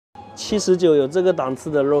79有这个档次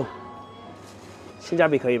的肉，性价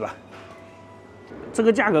比可以吧？这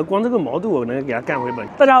个价格，光这个毛肚我能给它干回本。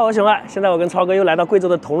大家好，我是熊二，现在我跟超哥又来到贵州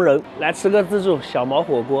的铜仁，来吃个自助小毛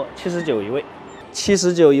火锅，79一位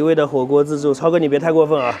，79一位的火锅自助。超哥你别太过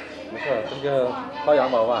分啊！没事，这个薅羊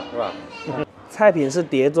毛嘛，是吧？菜品是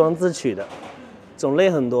碟装自取的，种类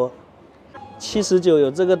很多。79有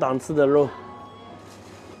这个档次的肉，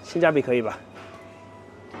性价比可以吧？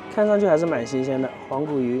看上去还是蛮新鲜的，黄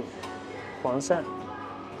骨鱼、黄鳝、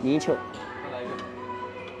泥鳅。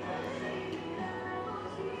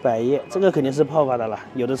 百叶，这个肯定是泡发的了，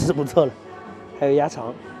有的是不错了。还有鸭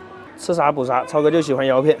肠，吃啥补啥，超哥就喜欢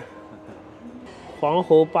腰片。黄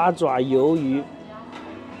喉八爪鱿鱼，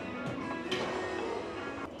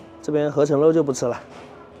这边合成肉就不吃了。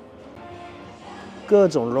各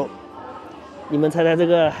种肉，你们猜猜这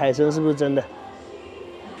个海参是不是真的？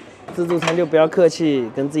自助餐就不要客气，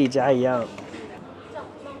跟自己家一样。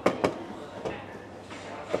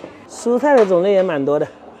蔬菜的种类也蛮多的，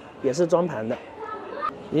也是装盘的。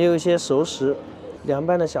 也有一些熟食，凉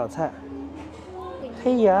拌的小菜，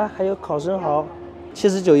黑芽，还有烤生蚝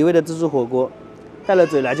，79一位的自助火锅，带了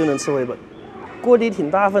嘴来就能吃回本。锅底挺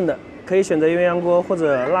大份的，可以选择鸳鸯锅或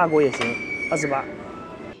者辣锅也行，28。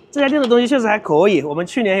这家店的东西确实还可以，我们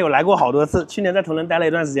去年有来过好多次，去年在铜仁待了一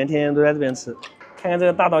段时间，天天都在这边吃。看看这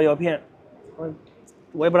个大刀腰片，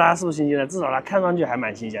我也不知道它是不是新鲜的，至少它看上去还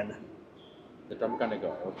蛮新鲜的。专门干这个，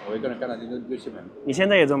我一个人干了6、7盆。你现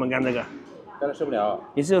在也专门干这个？ 干了受不了。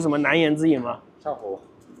你是有什么难言之隐吗？上火，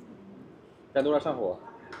干多了上火。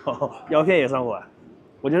哦，腰片也上火啊？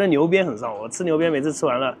我觉得牛鞭很上火，我吃牛鞭每次吃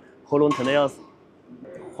完了喉咙疼的要死。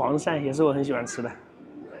黄鳝也是我很喜欢吃的，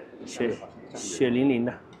血淋淋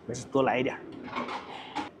的，没事多来一点。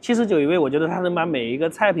79一位，我觉得他能把每一个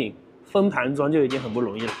菜品分盘装就已经很不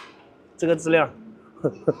容易了，这个质量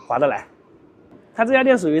划得来。他这家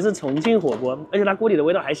店属于是重庆火锅，而且它锅底的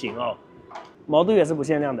味道还行哦，毛肚也是不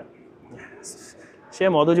限量的。 现在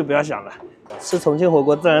毛肚就不要想了，吃重庆火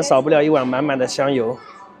锅自然少不了一碗满满的香油。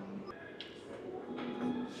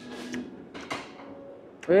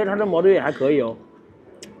哎，它这毛肚也还可以哦，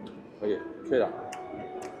可以，脆的。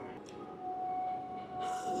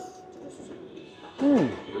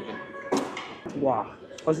哇，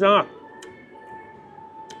好香啊！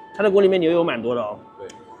它的锅里面牛油蛮多的哦。对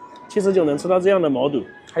，79能吃到这样的毛肚，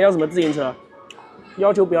还要什么自行车？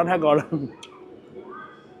要求不要太高了。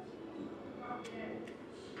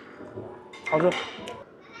好吃，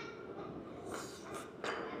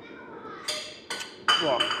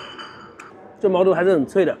哇，这毛肚还是很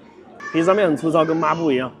脆的，皮上面很粗糙，跟抹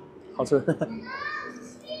布一样，好吃。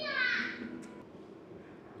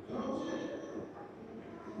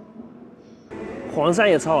黄鳝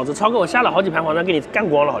也超好吃，超哥我下了好几盘黄鳝给你干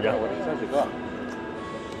光了，好像。我这剩几个，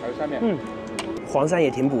还有下面。黄鳝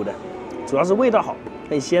也挺补的，主要是味道好，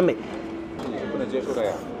很鲜美。你是不能接受的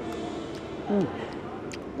呀。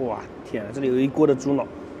哇，天啊，这里有一锅的猪脑，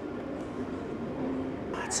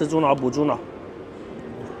吃猪脑补猪脑，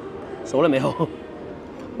熟了没有？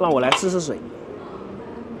让我来试试水。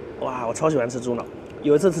哇，我超喜欢吃猪脑，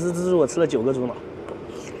有一次吃自助我吃了9个猪脑。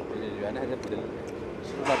原来还在补的，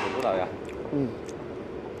是不是补猪脑呀？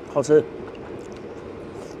好吃。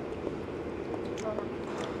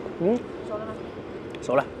熟了吗？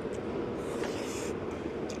熟了。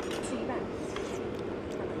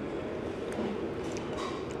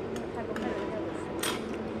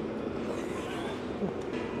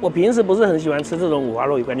 我平时不是很喜欢吃这种五花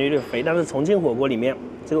肉，感觉有点肥，但是重庆火锅里面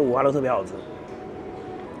这个五花肉特别好吃。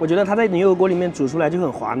我觉得它在牛油锅里面煮出来就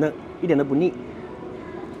很滑嫩，一点都不腻。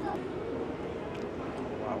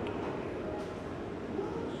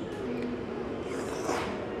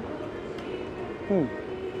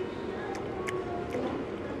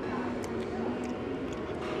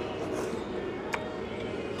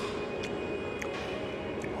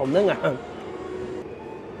好嫩啊！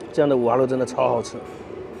这样的五花肉真的超好吃。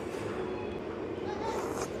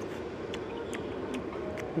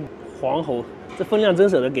黄喉，这分量真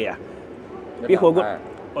舍得给啊！比火锅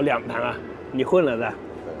哦2盘啊，你混了的。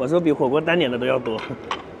我说比火锅单点的都要多。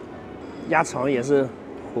鸭肠也是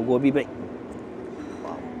火锅必备。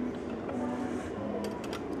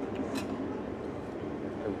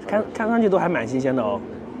看上去都还蛮新鲜的哦。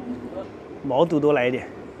毛肚多来一点，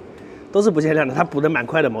都是不限量的，它补的蛮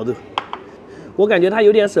快的毛肚。我感觉它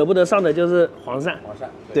有点舍不得上的就是黄鳝，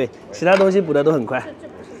对，其他东西补的都很快。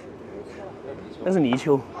那是泥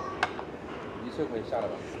鳅。泥鳅可以下了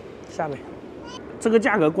吧？下呗。这个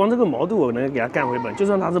价格，光这个毛肚我能给它干回本，就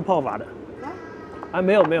算它是泡发的。啊，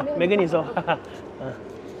没有，没跟你说。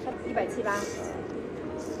178，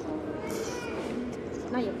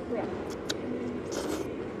那也不贵啊。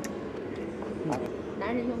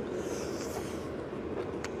男人用品。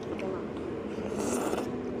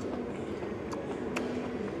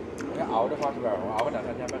熬的话是吧？我熬个2、3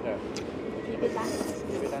天半个。1杯单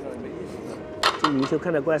都没意思。这泥鳅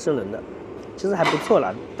看着怪瘆人的，其实还不错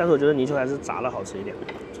啦，但是我觉得泥鳅还是炸了好吃一点，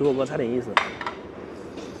煮火锅差点意思。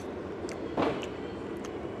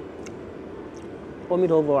阿弥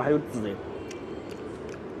陀佛，还有籽的，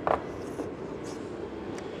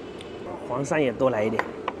黄鳝也多来一点，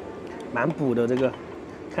蛮补的这个，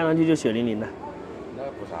看上去就血淋淋的。那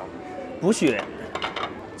个补啥？补血，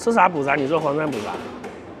吃啥补啥？你说黄鳝补啥？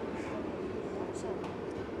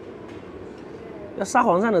要杀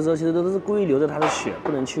黄鳝的时候，其实都是故意留着它的血，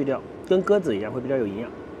不能去掉，跟鸽子一样，会比较有营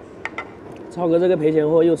养。超哥这个赔钱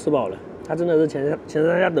货又吃饱了，他真的是前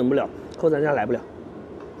3下等不了，后3下来不了。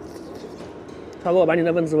超哥，我把你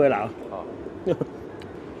那份吃回来啊。好。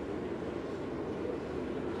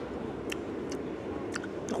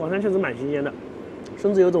黄鳝确实蛮新鲜的，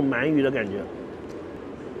甚至有种鳗鱼的感觉。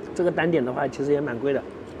这个单点的话，其实也蛮贵的，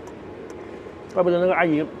怪不得那个阿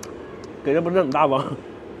姨给的不是很大方。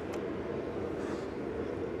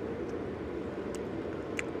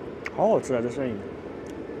好好吃啊，这鳝鱼。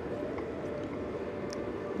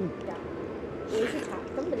也是茶，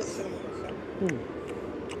根本就不是那个事。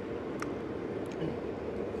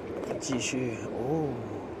继续哦，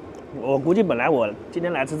我估计本来我今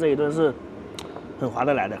天来吃这一顿是很划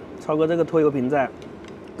得来的。超哥这个拖油瓶在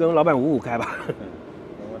跟老板5-5开吧。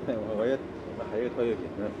我还有一个拖油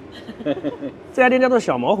瓶。这家店叫做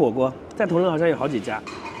小毛火锅，在铜仁好像有好几家，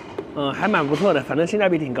还蛮不错的，反正性价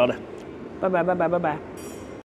比挺高的。拜拜拜拜拜拜。